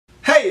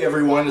Hey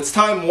everyone, it's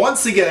time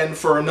once again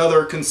for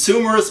another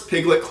Consumerist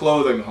Piglet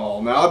clothing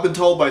haul. Now I've been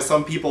told by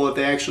some people that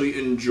they actually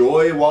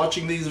enjoy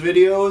watching these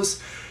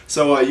videos,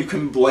 so you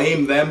can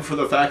blame them for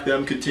the fact that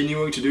I'm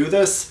continuing to do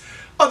this.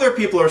 Other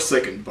people are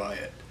sickened by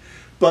it.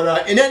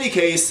 But in any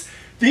case,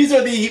 these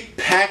are the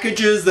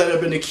packages that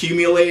have been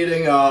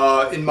accumulating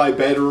in my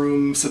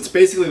bedroom since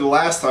basically the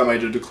last time I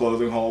did a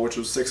clothing haul, which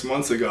was 6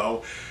 months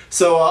ago.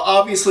 So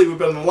obviously we've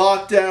been in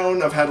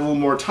lockdown, I've had a little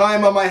more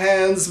time on my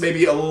hands,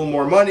 maybe a little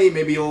more money,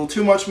 maybe a little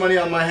too much money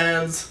on my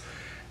hands,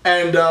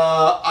 and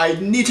I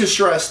need to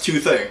stress two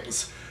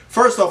things.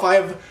 First off, I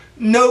have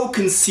no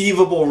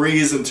conceivable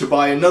reason to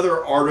buy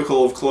another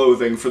article of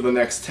clothing for the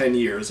next 10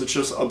 years. It's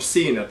just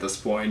obscene at this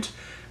point.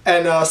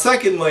 And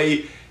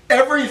secondly,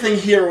 everything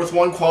here with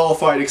one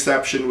qualified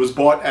exception was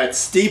bought at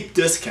steep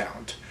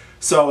discount.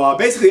 So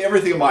basically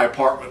everything in my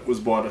apartment was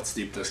bought at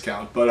steep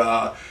discount.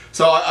 But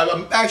so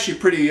I'm actually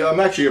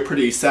a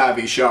pretty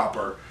savvy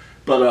shopper.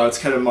 But it's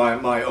kind of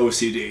my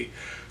OCD.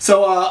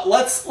 So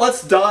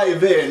let's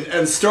dive in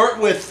and start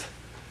with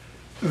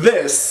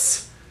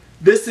this.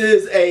 This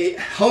is a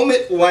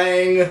Helmut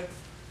Lang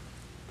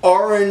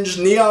orange,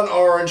 neon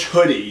orange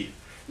hoodie.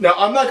 Now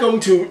I'm not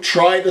going to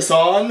try this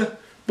on,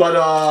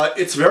 but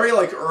it's very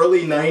like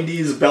early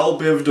 90s Belle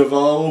Biv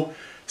DeVoe.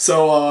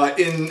 So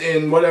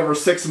in whatever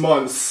 6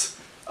 months,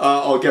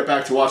 I'll get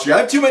back to watching. I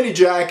have too many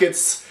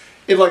jackets.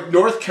 In like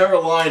North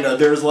Carolina,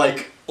 there's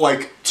like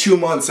 2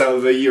 months out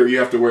of the year you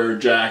have to wear a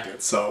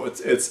jacket, so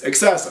it's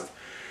excessive.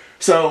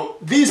 So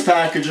these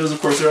packages,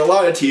 of course, there are a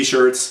lot of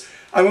t-shirts.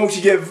 I'm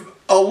giving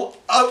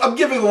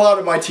a lot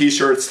of my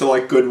t-shirts to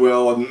like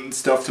Goodwill and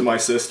stuff to my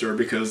sister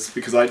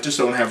because I just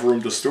don't have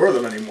room to store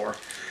them anymore.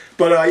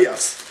 But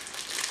yes,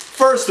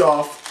 first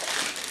off,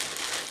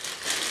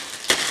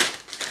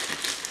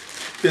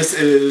 this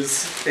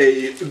is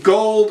a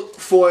gold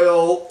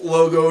foil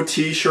logo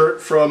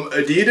t-shirt from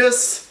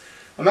Adidas.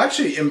 I'm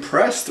actually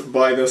impressed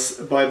by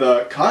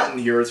the cotton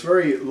here. It's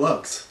very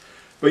luxe.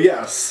 But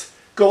yes,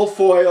 gold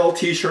foil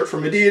t-shirt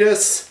from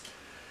Adidas.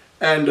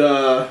 And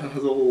a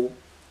little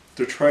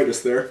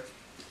detritus there.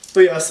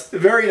 But yes,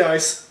 very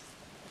nice.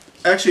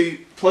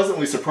 Actually,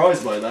 pleasantly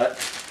surprised by that.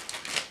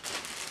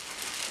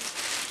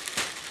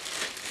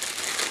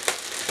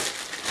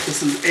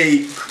 This is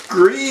a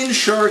green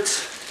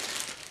shirt.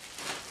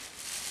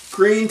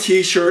 Green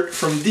t-shirt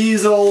from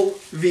Diesel,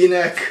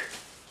 V-neck.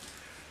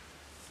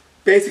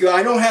 Basically,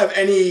 I don't have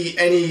any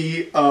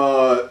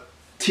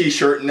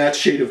t-shirt in that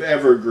shade of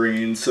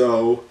evergreen,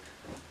 so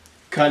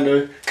kind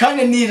of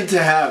needed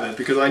to have it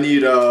because I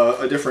need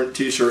a different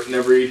t-shirt in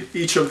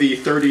each of the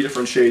 30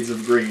 different shades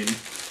of green,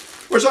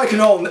 which I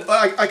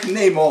can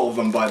name all of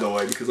them, by the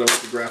way, because I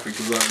went to graphic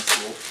design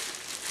school.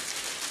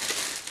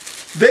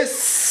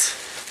 This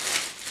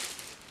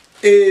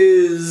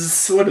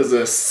is, what is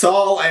this?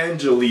 Sol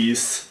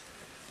Angeles.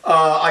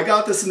 I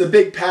got this in the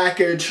big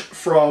package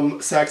from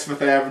Saks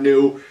Fifth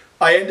Avenue.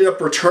 I ended up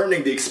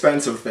returning the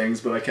expensive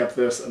things, but I kept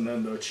this and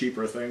then the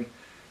cheaper thing.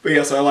 But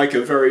yes, I like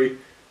it. Very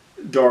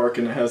dark,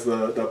 and it has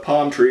the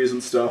palm trees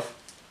and stuff.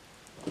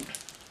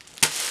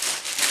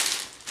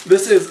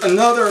 This is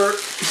another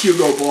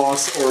Hugo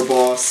Boss or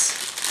Boss.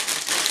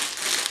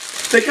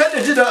 They kind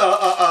of did a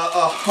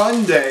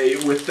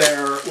Hyundai with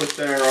their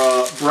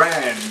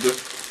brand.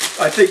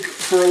 I think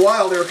for a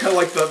while they were kind of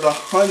like the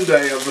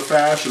Hyundai of the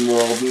fashion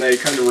world, and they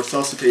kind of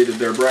resuscitated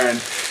their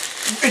brand.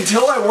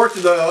 Until I worked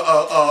at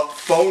a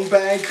phone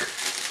bank,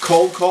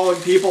 cold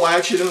calling people, I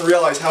actually didn't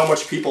realize how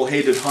much people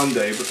hated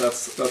Hyundai, but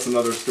that's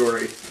another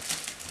story.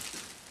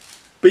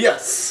 But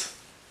yes,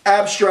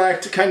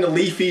 abstract, kind of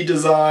leafy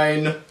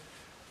design,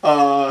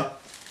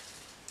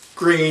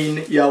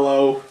 green,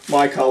 yellow,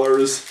 my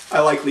colors. I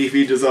like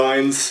leafy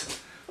designs.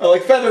 I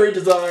like feathery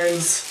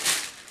designs.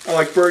 I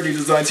like birdie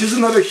designs. Here's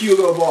another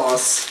Hugo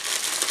Boss.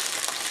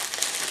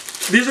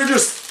 These are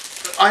just,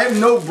 I have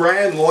no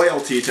brand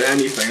loyalty to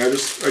anything. I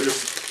just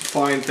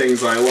find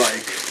things I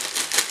like.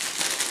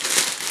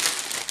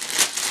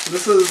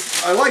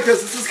 I like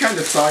this. This is kind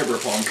of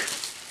cyberpunk.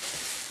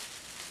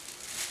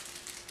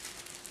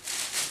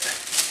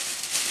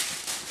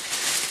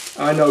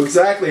 I know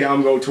exactly how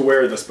I'm going to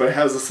wear this, but it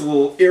has this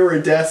little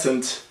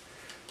iridescent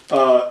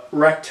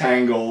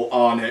rectangle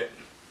on it.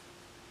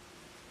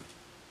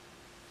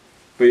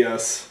 But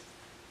yes,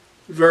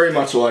 very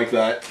much like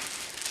that.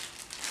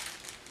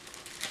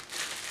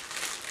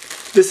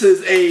 This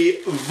is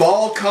a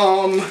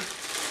Volcom,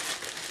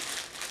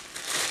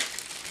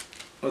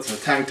 what's a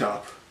tank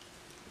top?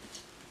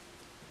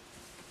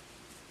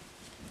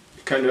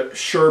 Kind of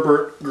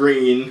sherbet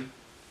green.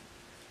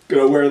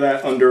 Gonna wear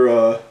that under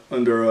a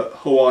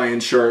Hawaiian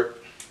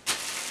shirt.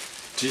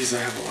 Jeez, I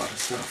have a lot of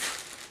stuff.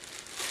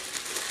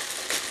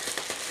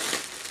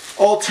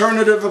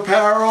 Alternative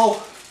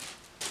apparel.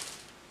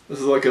 This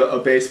is like a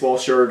baseball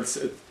shirt. It's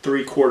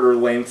 3/4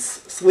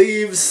 length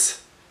sleeves.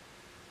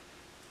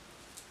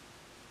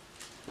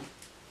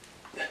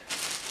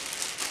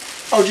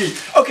 Oh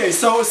geez. Okay,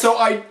 so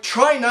I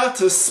try not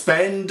to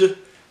spend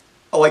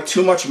like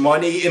too much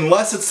money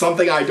unless it's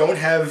something I don't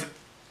have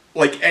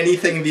like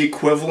anything the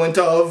equivalent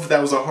of.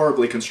 That was a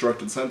horribly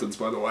constructed sentence,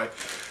 by the way.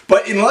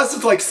 But unless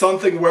it's like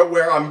something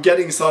where I'm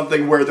getting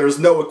something where there's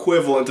no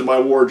equivalent in my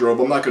wardrobe,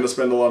 I'm not going to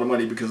spend a lot of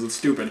money because it's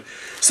stupid.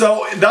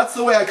 So that's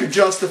the way I could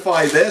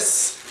justify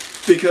this,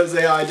 because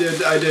yeah, I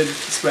did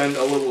spend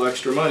a little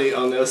extra money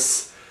on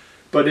this.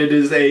 But it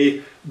is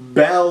a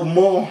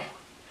Belmont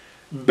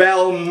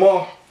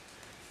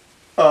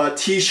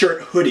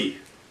t-shirt hoodie.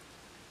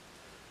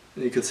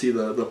 And you can see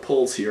the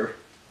pulls here.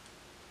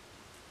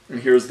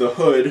 And here's the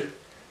hood.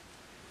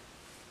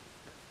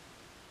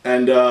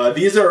 And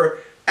these are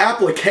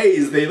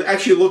appliques. They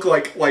actually look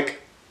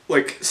like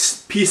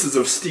pieces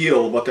of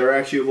steel, but they're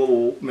actually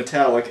little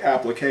metallic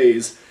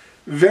appliques.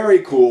 Very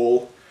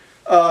cool.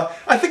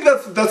 I think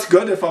that's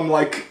good if I'm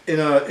like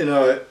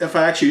if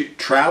I actually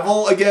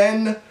travel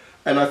again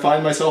and I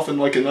find myself in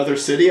like another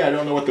city. I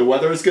don't know what the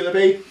weather is gonna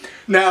be.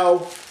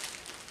 Now,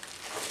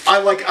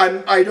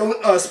 I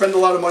don't spend a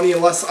lot of money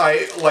unless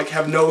I like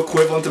have no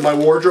equivalent in my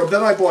wardrobe.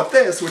 Then I bought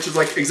this, which is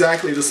like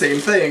exactly the same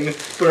thing,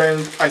 but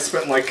I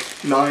spent like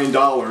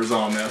 $9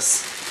 on this,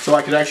 so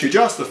I could actually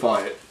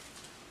justify it.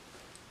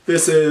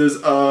 This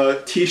is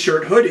a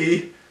t-shirt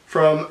hoodie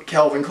from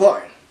Calvin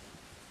Klein.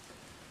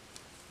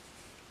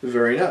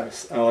 Very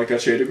nice. I like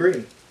that shade of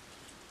green.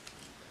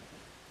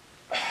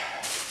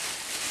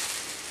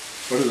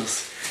 What is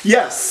this?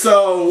 Yes,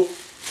 so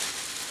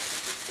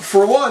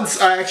for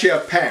once I actually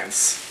have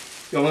pants.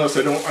 You'll notice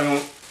I don't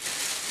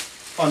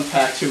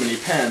unpack too many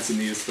pants in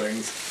these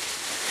things.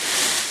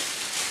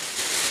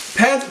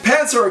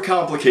 Pants are a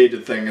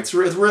complicated thing. It's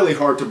really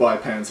hard to buy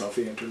pants off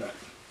the internet.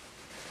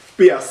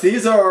 But yes,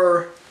 these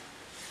are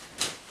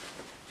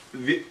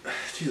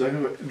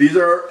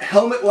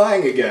Helmut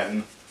Lang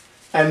again,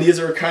 and these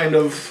are kind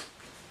of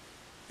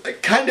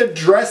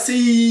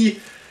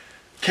dressy,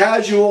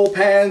 casual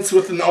pants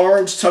with an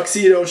orange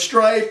tuxedo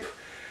stripe.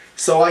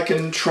 So I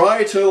can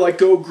try to like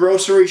go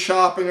grocery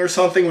shopping or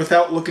something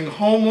without looking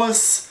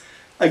homeless.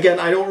 Again,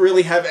 I don't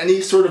really have any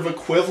sort of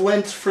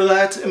equivalent for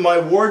that in my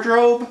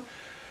wardrobe.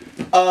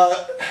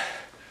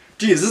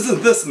 Geez,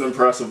 isn't this an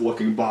impressive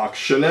looking box?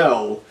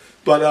 Chanel.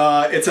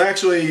 But it's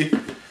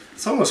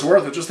almost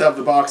worth it just to have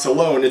the box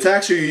alone. It's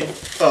actually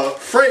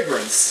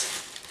fragrance.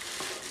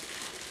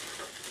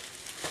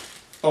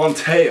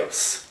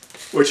 Onteos,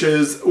 which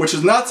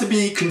is not to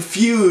be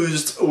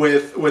confused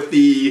with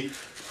the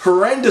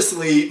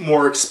horrendously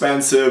more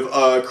expensive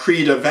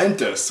Creed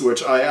Aventus,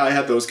 which I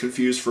had those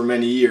confused for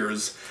many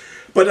years.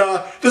 But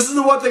this is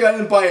the one thing I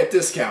didn't buy at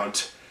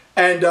discount.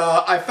 And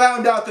I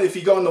found out that if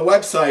you go on the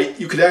website,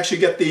 you could actually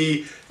get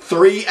the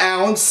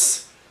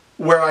 3-ounce,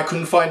 where I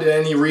couldn't find it at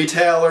any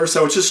retailer,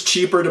 so it's just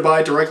cheaper to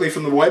buy directly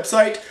from the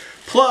website.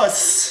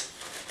 Plus,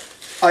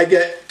 I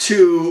get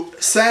 2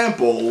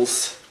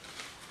 samples.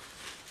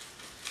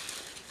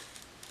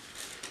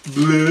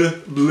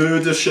 Bleu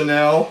de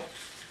Chanel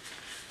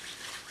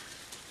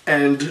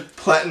and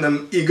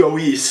Platinum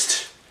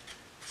Egoiste.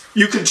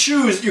 You could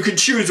choose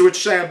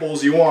which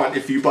samples you want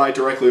if you buy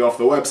directly off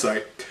the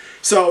website.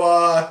 So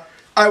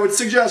I would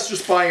suggest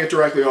just buying it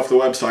directly off the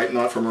website,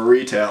 not from a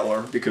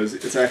retailer, because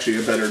it's actually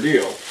a better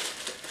deal.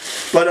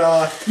 But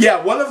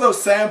yeah, one of those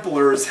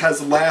samplers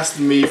has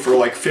lasted me for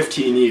like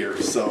 15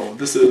 years, so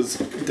this is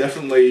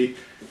definitely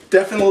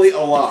a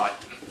lot.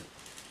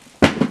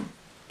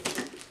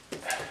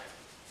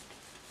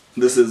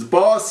 This is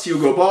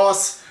Hugo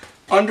Boss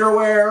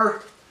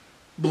underwear,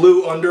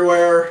 blue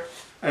underwear.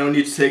 I don't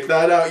need to take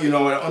that out. You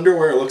know what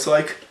underwear looks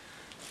like.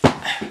 Oh.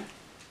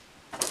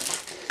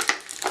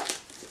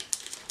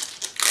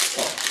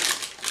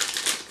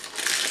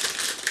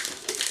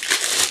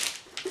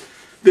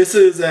 This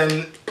is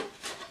an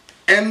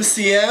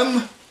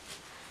MCM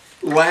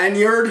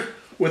lanyard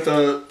with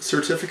a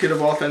certificate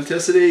of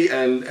authenticity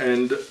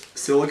and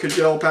silica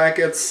gel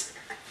packets.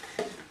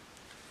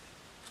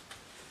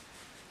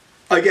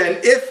 Again,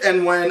 if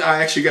and when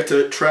I actually get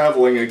to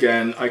traveling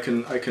again, I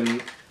can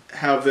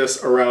have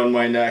this around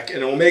my neck,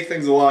 and it will make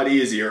things a lot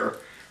easier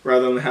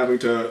rather than having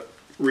to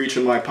reach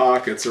in my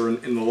pockets or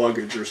in the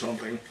luggage or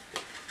something.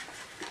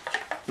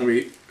 Let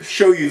me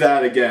show you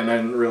that again. I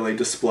didn't really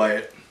display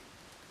it.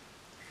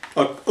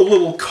 A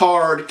little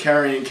card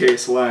carrying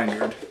case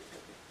lanyard.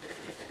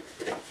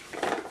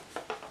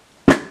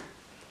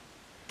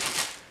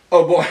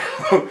 Oh boy,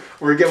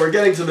 we're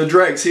getting to the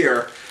dregs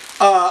here.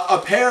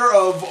 A pair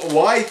of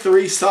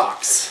Y3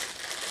 socks.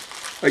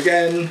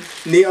 Again,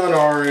 neon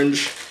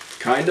orange,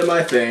 kinda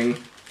my thing.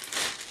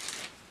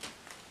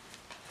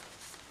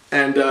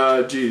 And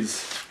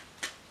geez.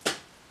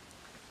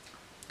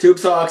 Tube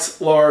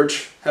socks,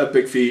 large, have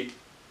big feet.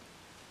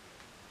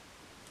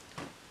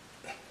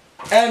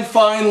 And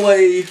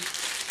finally,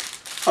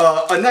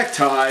 a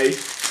necktie.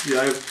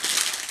 Yeah,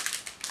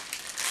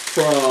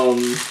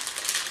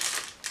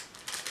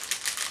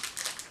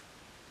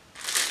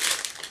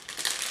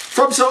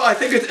 so I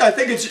think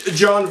it's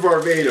John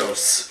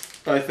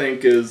Varvatos. I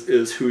think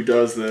is who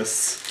does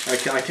this.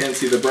 I can't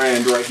see the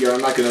brand right here.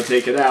 I'm not going to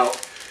take it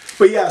out.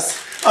 But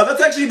yes,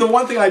 that's actually the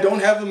one thing I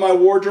don't have in my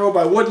wardrobe.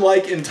 I would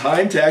like in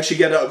time to actually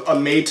get a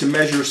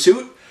made-to-measure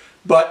suit.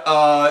 but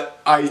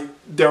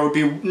there would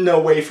be no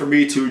way for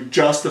me to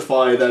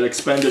justify that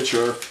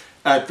expenditure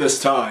at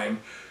this time.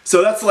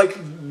 So that's like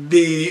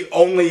the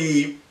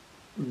only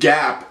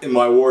gap in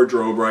my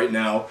wardrobe right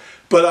now.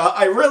 But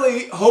I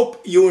really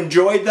hope you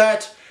enjoyed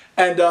that,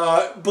 and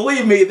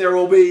believe me, there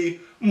will be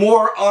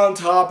more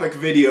on-topic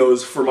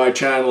videos for my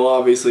channel.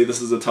 Obviously,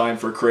 this is a time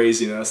for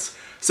craziness.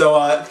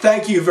 So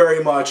thank you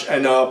very much,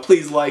 and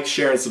please like,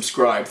 share, and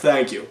subscribe.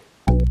 Thank you.